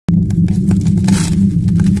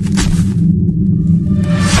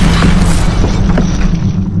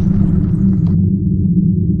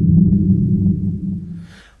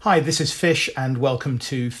Hi, this is Fish and welcome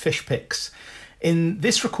to Fish Picks. In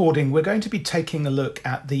this recording, we're going to be taking a look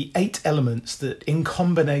at the 8 elements that in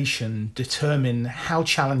combination determine how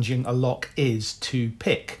challenging a lock is to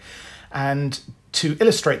pick. And to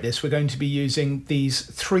illustrate this, we're going to be using these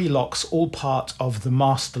 3 locks, all part of the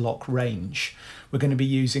Master Lock range. We're going to be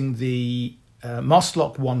using the Master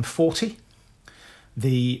Lock 140,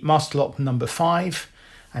 the Master Lock number 5,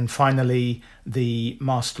 and finally the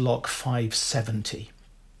Master Lock 570.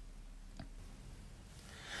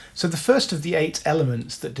 So the first of the 8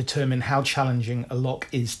 elements that determine how challenging a lock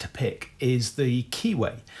is to pick is the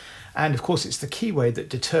keyway. And of course it's the keyway that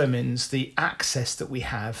determines the access that we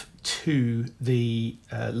have to the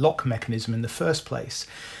lock mechanism in the first place.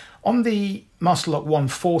 On the Master Lock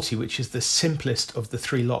 140, which is the simplest of the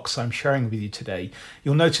 3 locks I'm sharing with you today,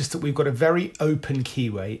 you'll notice that we've got a very open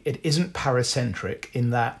keyway. It isn't paracentric in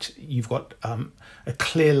that you've got a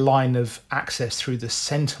clear line of access through the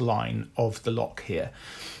center line of the lock here.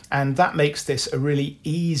 And that makes this a really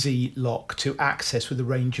easy lock to access with a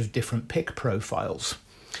range of different pick profiles.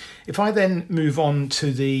 If I then move on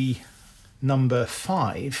to the number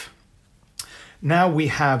 5, now we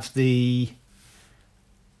have the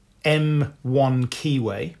M1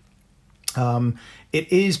 keyway.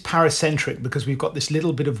 It is paracentric because we've got this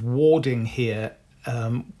little bit of warding here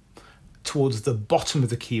towards the bottom of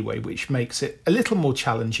the keyway, which makes it a little more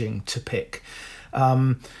challenging to pick.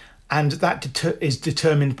 And that is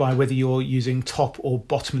determined by whether you're using top or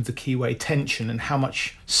bottom of the keyway tension and how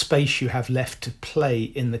much space you have left to play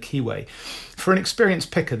in the keyway. For an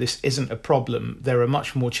experienced picker, this isn't a problem. There are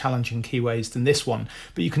much more challenging keyways than this one,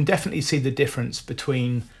 but you can definitely see the difference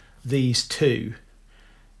between these two.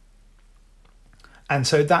 And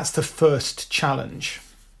so that's the first challenge.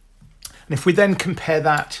 And if we then compare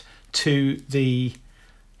that to the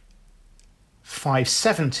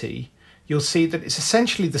 570, you'll see that it's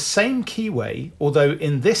essentially the same keyway, although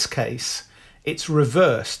in this case it's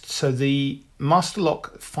reversed. So the Master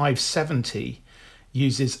Lock 570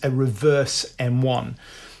 uses a reverse M1.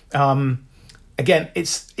 Again,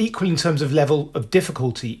 it's equal in terms of level of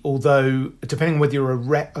difficulty, although depending on whether you're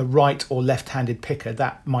a right or left-handed picker,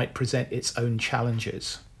 that might present its own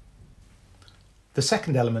challenges. The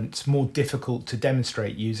second element is more difficult to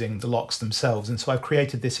demonstrate using the locks themselves, and so I've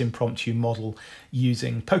created this impromptu model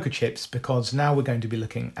using poker chips because now we're going to be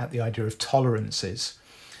looking at the idea of tolerances.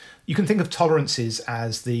 You can think of tolerances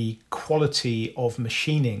as the quality of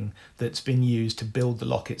machining that's been used to build the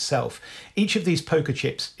lock itself. Each of these poker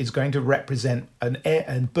chips is going to represent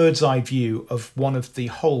a bird's eye view of one of the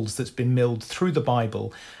holes that's been milled through the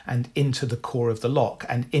Bible and into the core of the lock,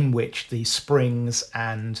 and in which the springs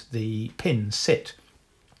and the pins sit.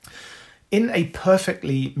 In a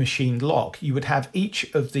perfectly machined lock, you would have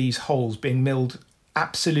each of these holes being milled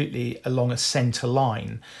absolutely along a center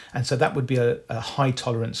line, and so that would be a high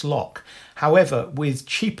tolerance lock. However, with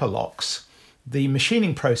cheaper locks, the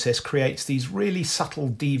machining process creates these really subtle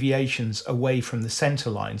deviations away from the center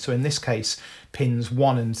line. So in this case, pins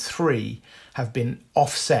 1 and 3 have been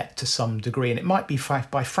offset to some degree, and it might be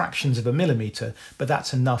by fractions of a millimeter, but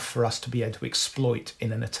that's enough for us to be able to exploit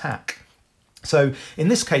in an attack. So in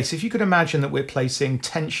this case, if you could imagine that we're placing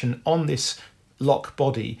tension on this lock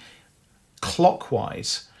body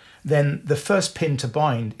clockwise, then the first pin to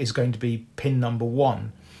bind is going to be pin number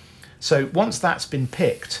 1. So once that's been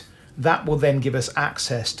picked, that will then give us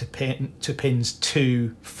access to pins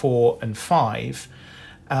 2, 4 and 5,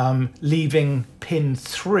 leaving pin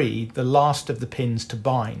 3, the last of the pins to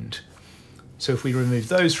bind. So if we remove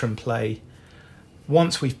those from play,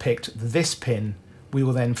 once we've picked this pin, we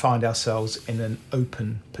will then find ourselves in an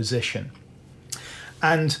open position.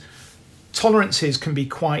 And tolerances can be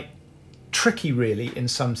quite tricky really in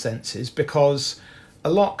some senses, because a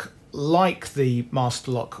lock like the Master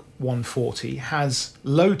Lock 140 has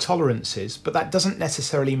low tolerances, but that doesn't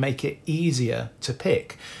necessarily make it easier to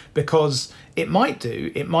pick, because it might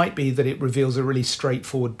be that it reveals a really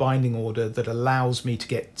straightforward binding order that allows me to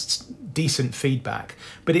get decent feedback,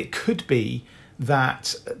 but it could be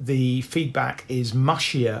that the feedback is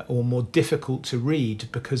mushier or more difficult to read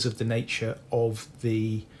because of the nature of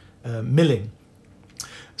the milling.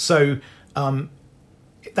 So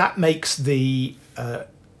that makes the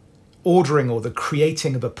ordering or the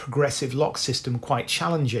creating of a progressive lock system quite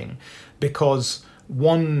challenging, because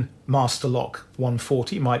one Master Lock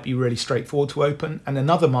 140 might be really straightforward to open, and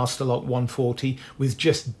another Master Lock 140 with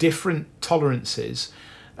just different tolerances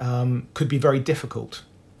could be very difficult.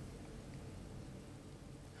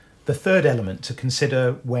 The third element to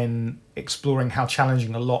consider when exploring how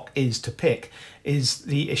challenging a lock is to pick is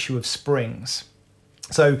the issue of springs.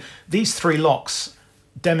 So these 3 locks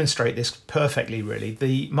demonstrate this perfectly, really.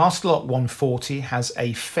 The Masterlock 140 has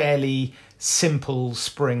a fairly simple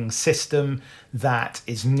spring system that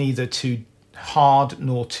is neither too hard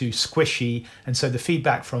nor too squishy, and so the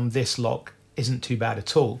feedback from this lock isn't too bad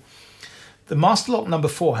at all. The Masterlock number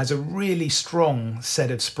 4 has a really strong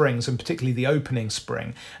set of springs, and particularly the opening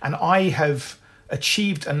spring, and I have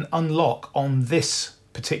achieved an unlock on this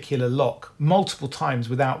particular lock multiple times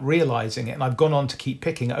without realizing it, and I've gone on to keep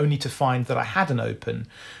picking only to find that I had an open,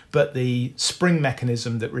 but the spring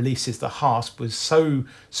mechanism that releases the hasp was so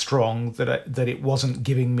strong that it wasn't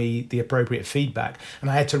giving me the appropriate feedback, and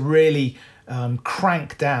I had to really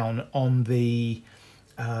crank down on the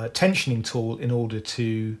tensioning tool in order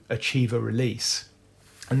to achieve a release.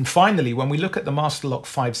 And finally, when we look at the Masterlock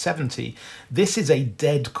 570, this is a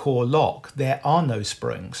dead core lock. There are no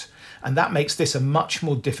springs. And that makes this a much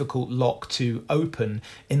more difficult lock to open,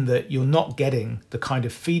 in that you're not getting the kind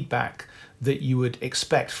of feedback that you would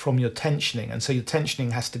expect from your tensioning. And so your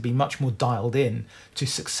tensioning has to be much more dialed in to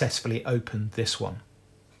successfully open this one.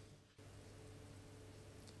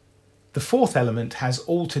 The fourth element has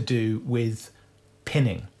all to do with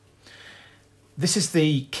pinning. This is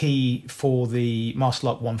the key for the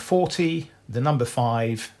Masterlock 140, the number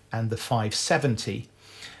 5 and the 570.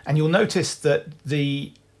 And you'll notice that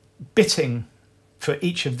the bitting for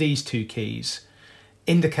each of these two keys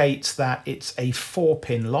indicates that it's a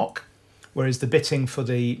 4-pin lock, whereas the bitting for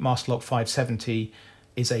the Masterlock 570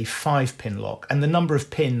 is a 5-pin lock. And the number of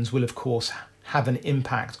pins will, of course, have an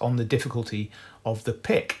impact on the difficulty of the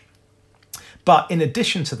pick. But in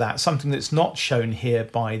addition to that, something that's not shown here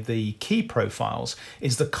by the key profiles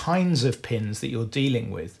is the kinds of pins that you're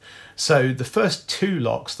dealing with. So the first two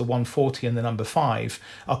locks, the 140 and the number 5,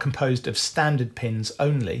 are composed of standard pins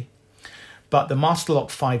only. But the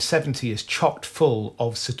Masterlock 570 is chocked full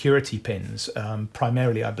of security pins,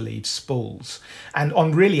 primarily, I believe, spools. And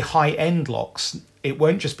on really high-end locks, it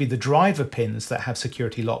won't just be the driver pins that have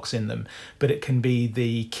security locks in them, but it can be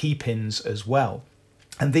the key pins as well.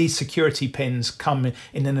 And these security pins come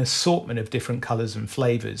in an assortment of different colours and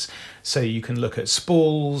flavours. So you can look at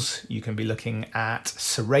spools, you can be looking at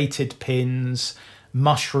serrated pins,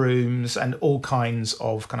 mushrooms, and all kinds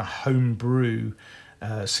of kind of homebrew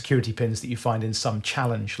security pins that you find in some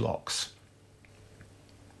challenge locks.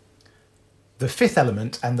 The fifth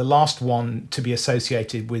element, and the last one to be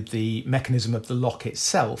associated with the mechanism of the lock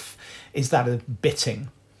itself, is that of bitting.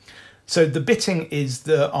 So the bitting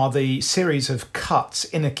are the series of cuts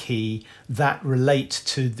in a key that relate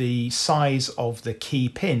to the size of the key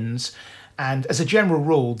pins. And as a general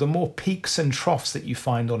rule, the more peaks and troughs that you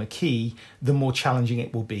find on a key, the more challenging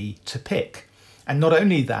it will be to pick. And not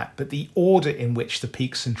only that, but the order in which the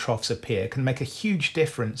peaks and troughs appear can make a huge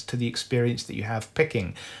difference to the experience that you have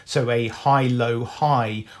picking. So a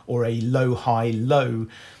high-low-high or a low-high-low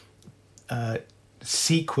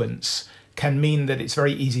sequence can mean that it's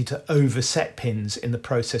very easy to overset pins in the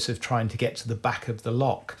process of trying to get to the back of the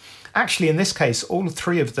lock. Actually, in this case, all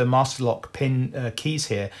three of the Masterlock pin keys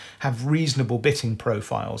here have reasonable bitting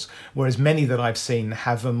profiles, whereas many that I've seen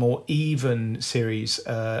have a more even series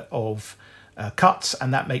of cuts,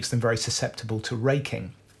 and that makes them very susceptible to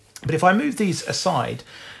raking. But if I move these aside,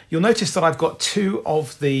 you'll notice that I've got two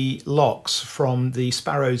of the locks from the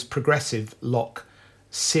Sparrow's progressive lock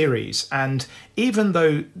series, and even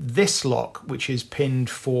though this lock, which is pinned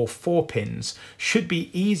for 4 pins, should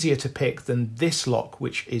be easier to pick than this lock,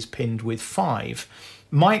 which is pinned with 5,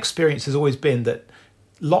 my experience has always been that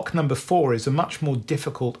lock number 4 is a much more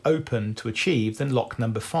difficult open to achieve than lock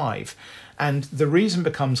number 5. And the reason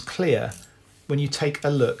becomes clear when you take a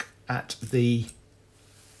look at the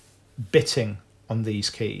bitting on these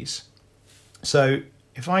keys. So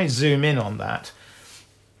if I zoom in on that,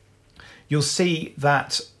 you'll see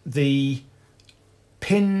that the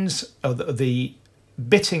pins, or the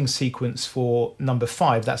bitting sequence for number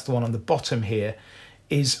 5, that's the one on the bottom here,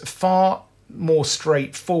 is far more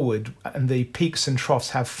straightforward, and the peaks and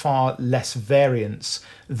troughs have far less variance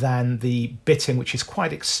than the bitting, which is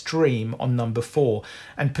quite extreme on number 4.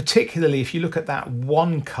 And particularly if you look at that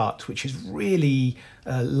one cut, which is really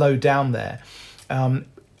low down there,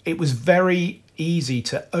 it was very easy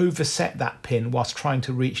to overset that pin whilst trying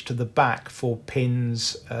to reach to the back for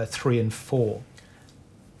pins 3 and 4.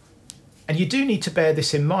 And you do need to bear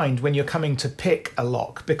this in mind when you're coming to pick a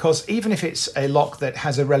lock, because even if it's a lock that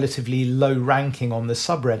has a relatively low ranking on the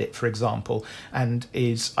subreddit, for example, and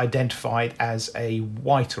is identified as a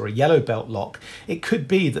white or a yellow belt lock, it could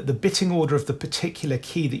be that the bitting order of the particular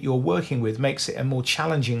key that you're working with makes it a more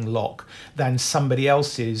challenging lock than somebody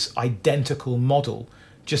else's identical model,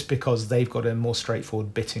 just because they've got a more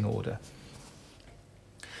straightforward bitting order.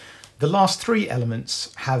 The last three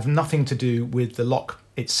elements have nothing to do with the lock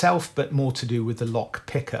itself, but more to do with the lock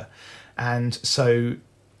picker. And so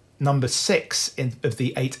number 6 of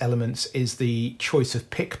the 8 elements is the choice of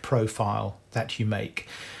pick profile that you make.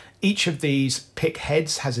 Each of these pick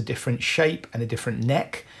heads has a different shape and a different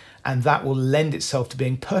neck, and that will lend itself to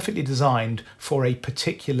being perfectly designed for a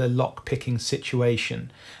particular lock picking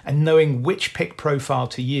situation. And knowing which pick profile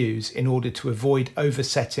to use in order to avoid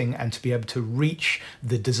oversetting and to be able to reach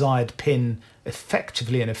the desired pin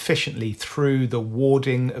effectively and efficiently through the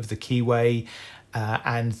warding of the keyway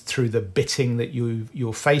and through the bitting that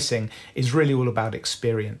you're facing is really all about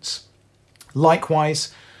experience.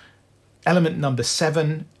 Likewise, element number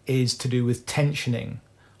 7 is to do with tensioning.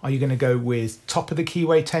 Are you going to go with top of the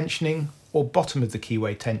keyway tensioning or bottom of the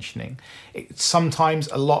keyway tensioning? Sometimes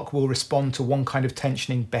a lock will respond to one kind of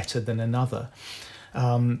tensioning better than another.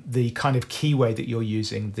 The kind of keyway that you're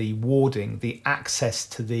using, the warding, the access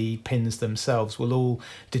to the pins themselves will all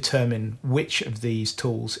determine which of these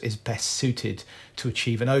tools is best suited to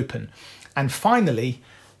achieve an open. And finally,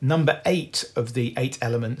 number 8 of the 8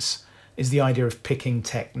 elements is the idea of picking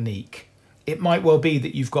technique. It might well be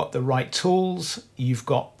that you've got the right tools, you've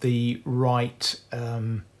got the right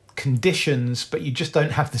conditions, but you just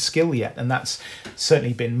don't have the skill yet. And that's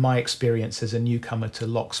certainly been my experience as a newcomer to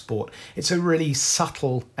Locksport. It's a really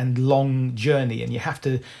subtle and long journey, and you have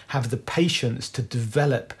to have the patience to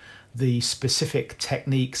develop the specific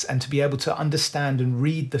techniques and to be able to understand and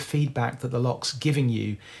read the feedback that the lock's giving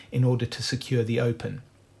you in order to secure the open.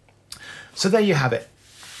 So there you have it.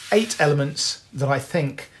 8 elements that I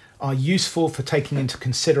think are useful for taking into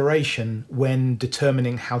consideration when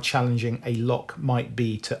determining how challenging a lock might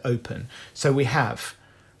be to open. So we have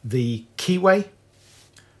the keyway,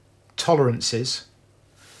 tolerances,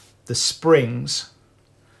 the springs,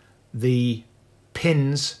 the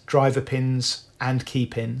pins, driver pins and key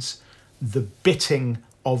pins, the bitting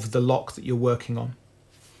of the lock that you're working on,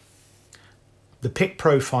 the pick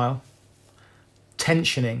profile,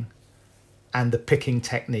 tensioning, and the picking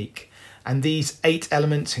technique. And these 8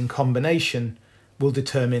 elements in combination will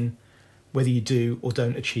determine whether you do or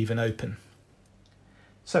don't achieve an open.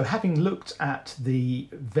 So having looked at the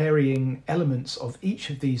varying elements of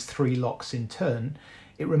each of these 3 locks in turn,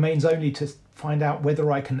 it remains only to find out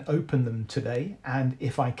whether I can open them today, and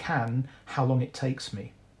if I can, how long it takes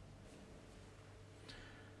me.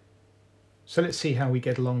 So let's see how we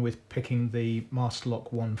get along with picking the Master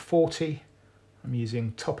Lock 140. I'm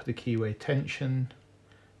using top of the keyway tension,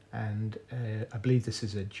 and I believe this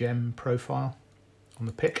is a gem profile on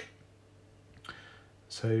the pick.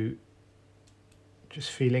 So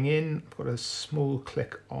just feeling in, I've got a small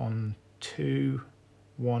click on 2,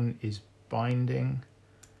 1 is binding,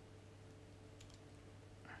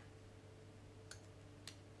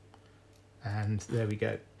 and there we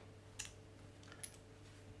go.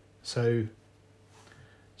 So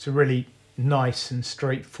it's a really nice and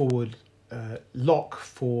straightforward lock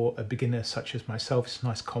for a beginner such as myself. It's a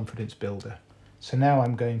nice confidence builder. So now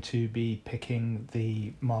I'm going to be picking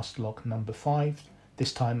the Master Lock number 5.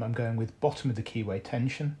 This time I'm going with bottom of the keyway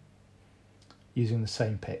tension using the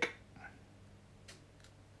same pick.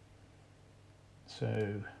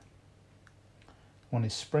 So 1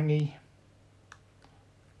 is springy,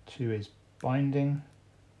 2 is binding,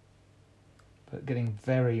 but getting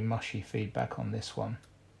very mushy feedback on this one.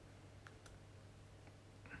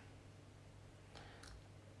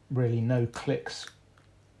 Really no clicks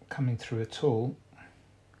coming through at all.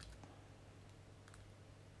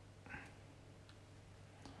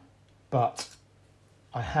 But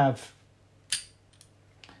I have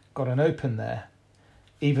got an open there,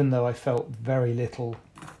 even though I felt very little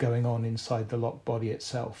going on inside the lock body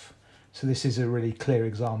itself. So this is a really clear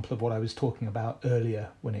example of what I was talking about earlier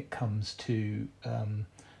when it comes to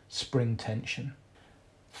spring tension.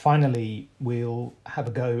 Finally, we'll have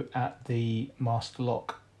a go at the Master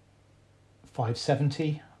Lock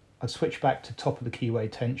 570. I'll switch back to top of the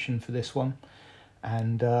keyway tension for this one,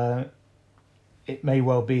 and it may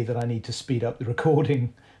well be that I need to speed up the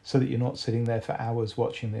recording so that you're not sitting there for hours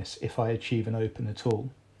watching this if I achieve an open at all.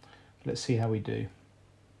 Let's see how we do.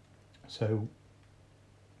 So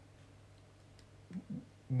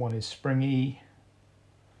 1 is springy,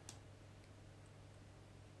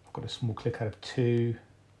 I've got a small click out of 2,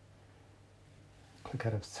 click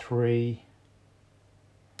out of 3,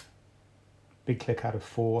 big click out of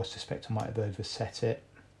 4. I suspect I might have overset it.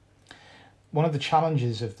 One of the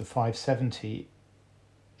challenges of the 570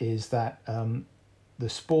 is that the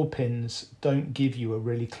spool pins don't give you a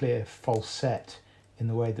really clear false set in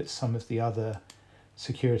the way that some of the other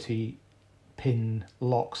security pin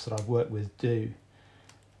locks that I've worked with do.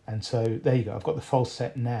 And so there you go, I've got the false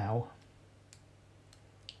set now.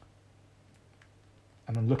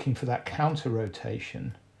 And I'm looking for that counter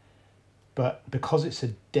rotation, but because it's a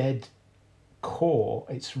dead core,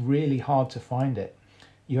 it's really hard to find it.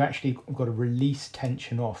 You actually got to release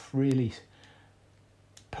tension off really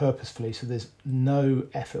purposefully, so there's no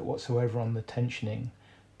effort whatsoever on the tensioning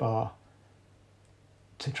bar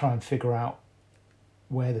to try and figure out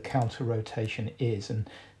where the counter rotation is. And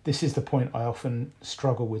this is the point I often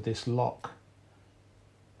struggle with this lock.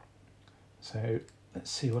 So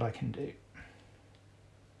let's see what I can do.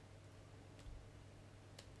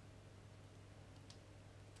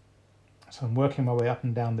 So I'm working my way up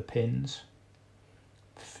and down the pins,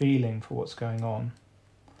 feeling for what's going on.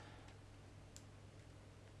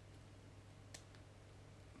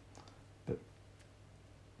 But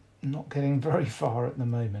not getting very far at the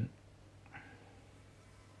moment.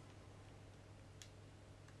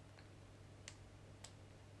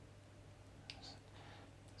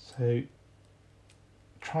 So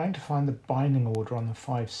trying to find the binding order on the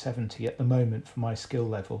 570 at the moment for my skill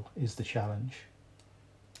level is the challenge.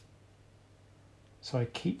 So I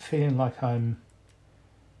keep feeling like I'm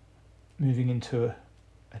moving into a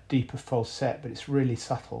deeper falset, but it's really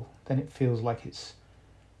subtle. Then it feels like it's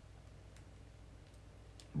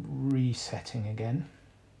resetting again.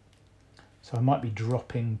 So I might be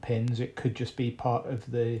dropping pins. It could just be part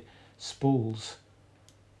of the spools,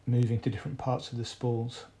 moving to different parts of the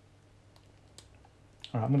spools.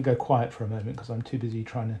 All right, I'm going to go quiet for a moment because I'm too busy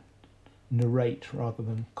trying to narrate rather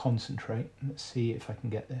than concentrate. Let's see if I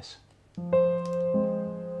can get this.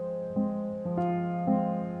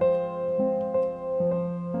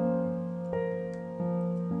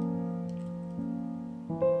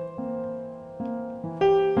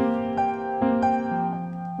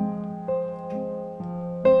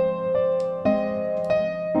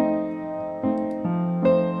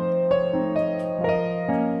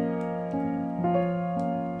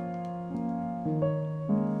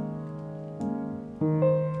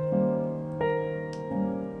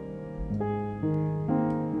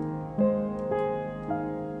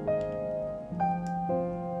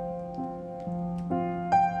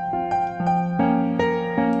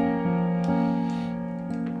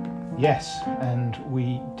 Yes, and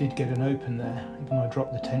we did get an open there, even though I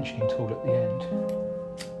dropped the tensioning tool at the end.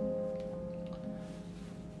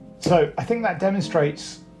 So I think that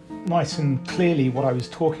demonstrates nice and clearly what I was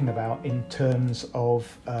talking about in terms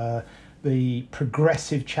of the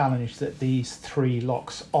progressive challenge that these three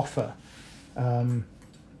locks offer.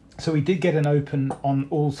 So we did get an open on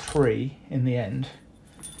all three in the end.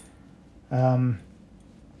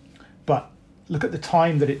 But look at the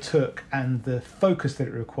time that it took and the focus that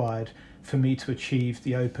it required for me to achieve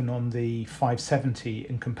the open on the 570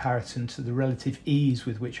 in comparison to the relative ease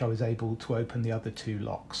with which I was able to open the other two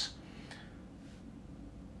locks.